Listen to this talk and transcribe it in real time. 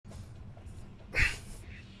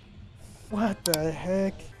What the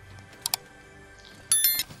heck?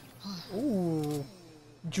 Ooh.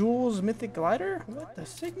 Jules Mythic Glider? What the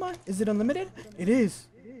Sigma? Is it unlimited? It is.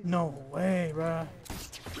 No way, bruh.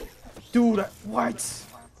 Dude, what?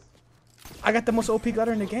 I got the most OP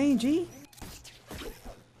glider in the game, G.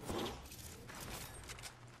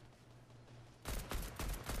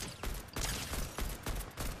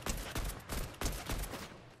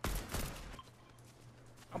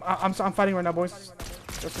 I'm fighting right now, boys.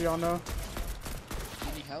 Just so y'all know.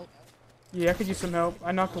 You need help? Yeah, I could use some help.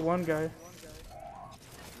 I knocked the one guy.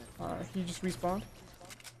 He just respawned.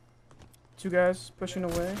 Two guys pushing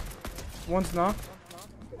away. One's knocked.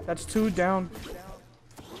 That's two down.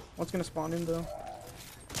 One's gonna spawn in though.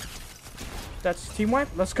 That's team wipe.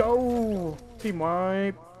 Let's go. Team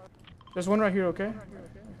wipe. There's one right here, okay?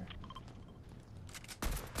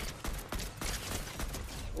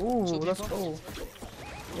 Ooh, let's go.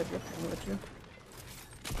 Yep, I'm gonna let you.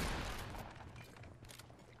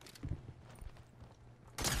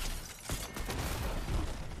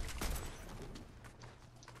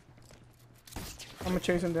 I'm gonna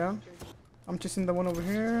chase him down. I'm chasing the one over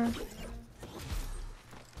here.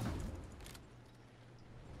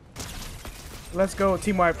 Let's go,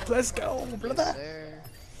 team wipe. Let's go, brother. Yes,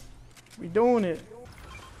 We doing it.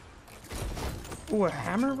 Ooh, a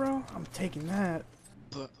hammer, bro? I'm taking that.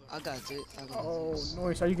 but I got it. Oh,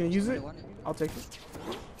 nice. Are you gonna use it? I'll take it.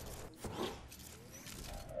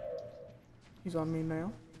 He's on me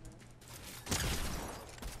now.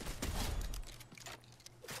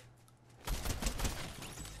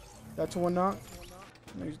 That's one knock.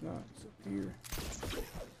 No, he's not. It's up here.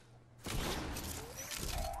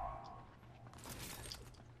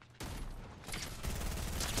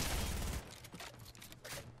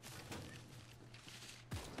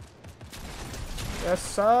 Yes,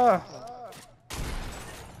 sir.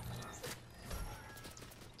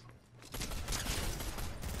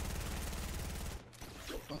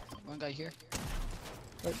 One guy here.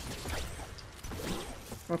 Right.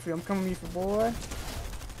 Murphy, I'm coming for boy.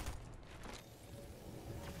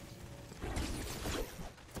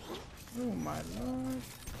 Oh my lord.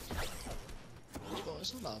 Oh,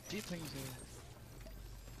 there's a lot of people in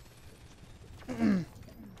here.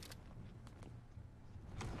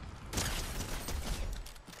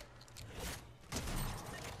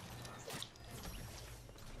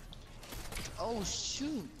 Oh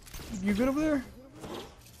shoot! You good over there?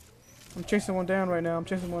 I'm chasing one down right now. I'm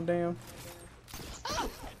chasing one down.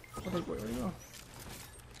 Where'd he go?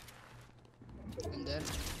 And then.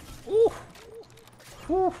 Ooh!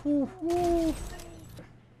 Ooh, ooh, ooh.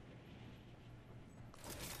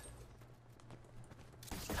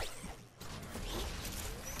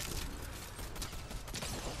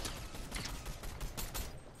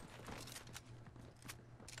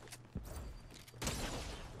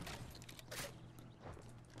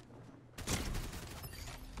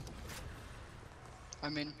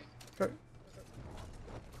 I'm in. Okay.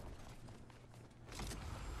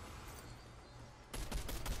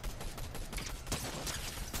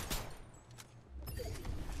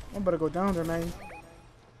 I better go down there, man.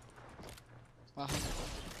 Wow.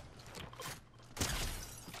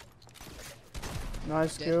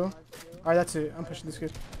 Nice kill. Alright, that's it. I'm pushing this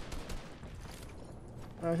kid.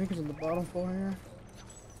 I think he's on the bottom floor here.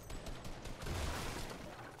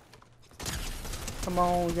 Come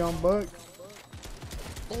on, young buck.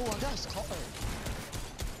 Oh, I got his car.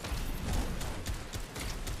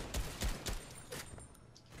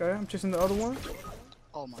 Okay, I'm chasing the other one.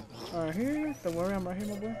 Oh my god. Alright, here. Don't worry, I'm right here,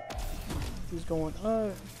 my boy. He's going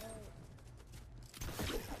up.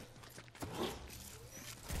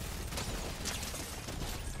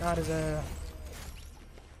 Got his ass.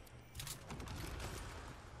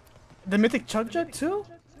 The mythic chug jug too?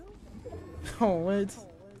 Oh wait.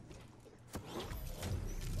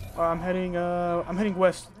 I'm heading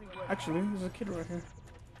west. Actually, there's a kid right here.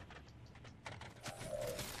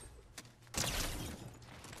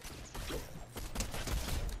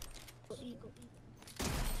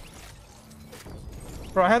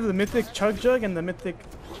 Bro, I have the mythic chug jug and the mythic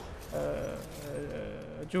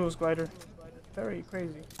Jules glider. Very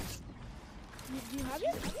crazy. Do you have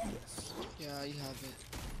it? Yes. Yeah, you have it.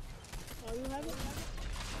 Oh, you have it?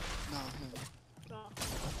 No, him. No.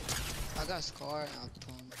 I got his car and I'll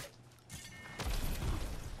pull him.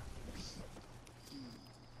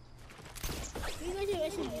 You guys are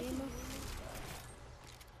SMG, man.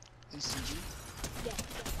 NCG? Yeah.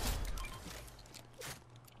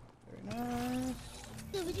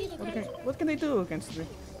 Very nice. What can they do against me?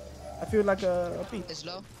 I feel like a beat. It's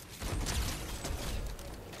low.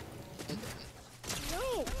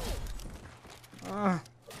 No. Ah,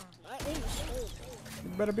 My aim is so you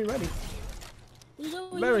better be ready.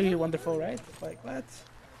 Very wonderful, right? Like what?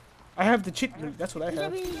 I have the cheat loot. That's what I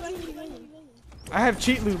have. I have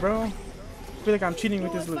cheat loot, bro. I feel like I'm cheating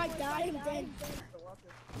with this loot. If I die, I'm dead.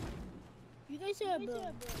 You guys have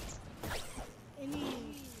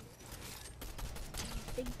any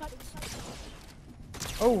big pots?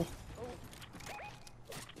 Oh,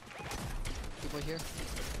 People here.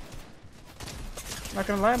 not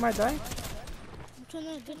gonna lie, I might die. I'm trying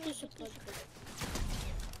to get this supply.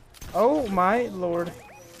 Oh my lord.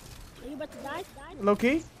 Are you about to die?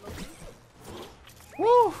 Loki.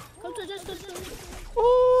 Woo! Come to this.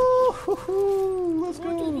 Woo! Hoo-hoo. Let's Go to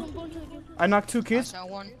the go. gym, go to the gym. I knocked 2 I kids. saw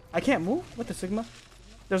one. I can't move. What the Sigma?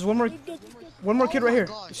 There's one more You good. kid right my here.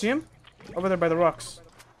 gosh. You see him? Over there by the rocks.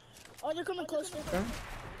 Oh, they're coming closer. Okay.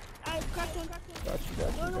 Alright, crack one. Got you,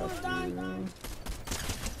 No, no, die.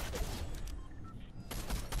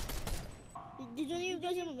 Did any of you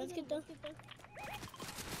guys have a medkit though?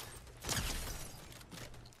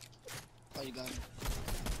 Oh, you got it.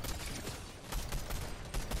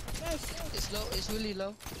 Nice. It's low. It's really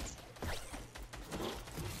low.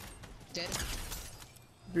 Dead.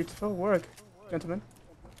 Beautiful work, gentlemen.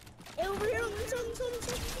 Hey, over here on this side.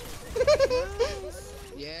 Nice.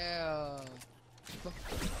 Yeah.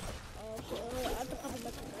 Okay, I have to pop it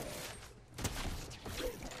back.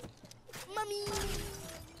 Mommy!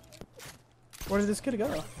 Where did this kid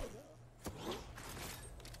go?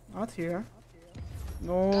 Not here.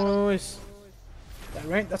 Nice. That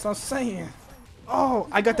right? That's what I'm saying. Oh,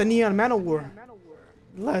 I got the Neon Manowar.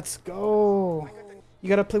 Let's go. You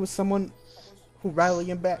gotta play with someone who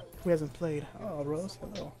rallying back, who hasn't played. Oh, Rose,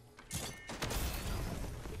 hello.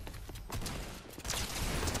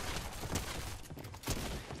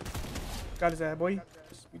 Got his ad, boy.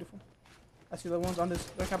 It's beautiful. I see the ones on this.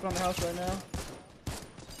 They're camping on the house right now.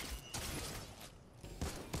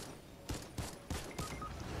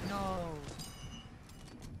 No.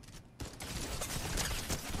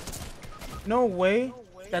 No way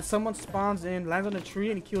that someone spawns in, lands on a tree,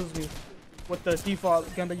 and kills me with the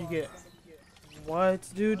default gun that you get. What,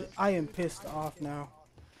 dude? I am pissed off now.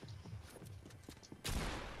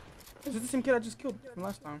 Is this the same kid I just killed from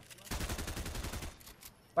last time?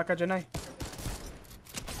 Baka Janai.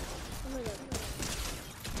 Oh my god.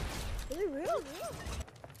 Is it real?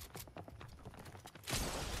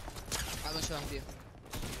 I'm gonna show you.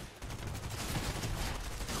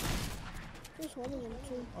 There's one of them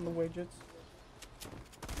too. On the way, Jits.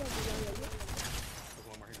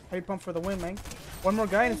 How you pump for the win, man? One more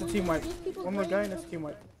guy and it's a team wipe. One more guy and it's a team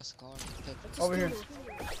wipe. A scar. Over here.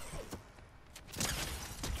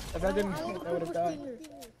 If that didn't hit, I would have died.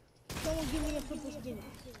 Someone give me a purple skin.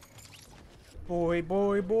 Boy,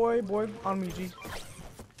 on me, G.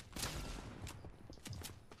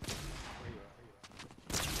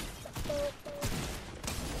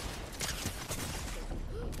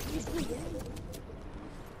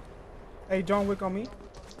 Hey, John Wick on me.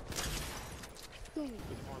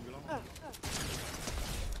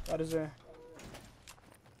 That is it.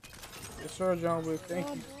 Yes, sir, John Wick. Thank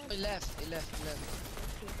you. He left. He left.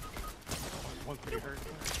 One's pretty hurt.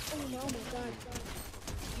 Oh no, oh my god.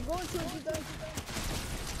 I'm going to it, you guys.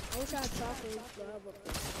 I wish I had chocolate, but I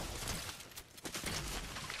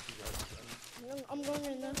have I'm going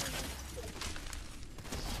right now.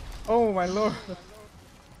 Oh my lord.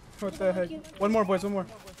 What the heck? One more, boys. One more.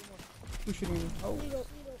 Who's shooting me? Oh. Here you go.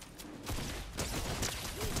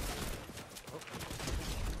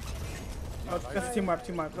 Oh, that's a team wipe.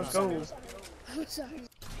 Let's go. I'm sorry.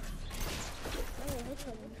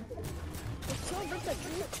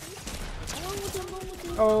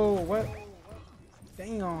 Oh, what?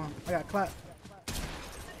 Damn. I got clapped.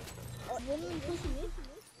 One of them pushing me.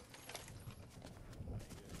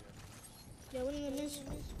 Yeah, one of them is.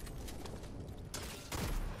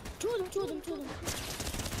 Two of them.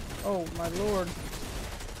 Oh my lord.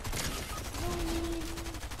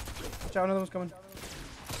 Watch out, another one's coming.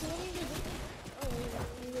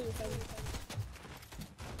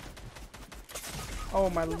 Oh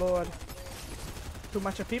my lord. Too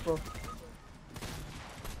much of people.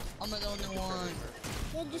 I'm the only one.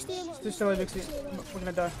 Yeah, just stay Just stay like Dixie. We're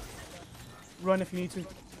gonna die. Run if you need to.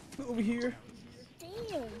 Over here.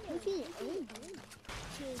 Damn, look at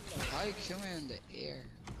How you kill me in the air?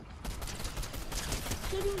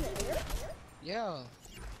 Still doing the air? Yeah.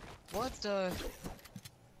 What the?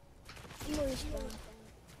 I'm gonna respawn.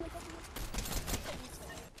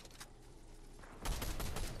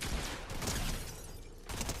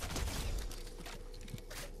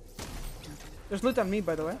 There's loot on me,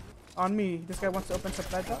 by the way. On me. This guy wants to open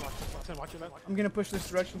supply top. Watch your left. I'm gonna push this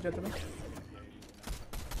direction, gentlemen.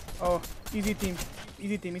 Oh, easy team.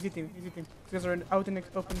 Easy team. These guys are out in the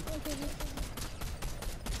open.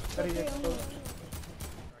 Gotta get Okay, close.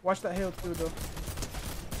 Watch that hail too, though.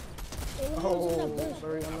 Oh,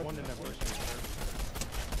 very I unlucky. won in that burst.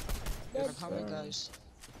 They're coming, guys.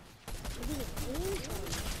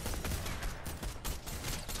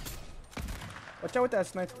 Watch out with that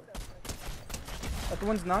sniper. That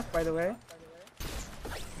one's knocked, by the way.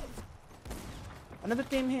 Another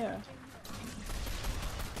team here.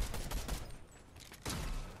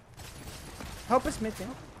 Help us, Mitty.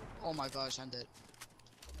 Oh my gosh, I'm dead.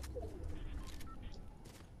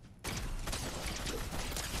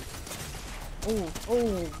 Oh,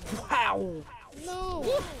 oh, wow.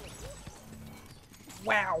 No!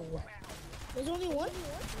 Wow. There's only one?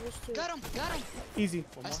 There's two. Got him! Got him! Easy.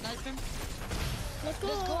 I sniped him. Let's go!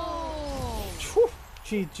 Let's go! Whew.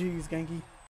 GG's, Genki.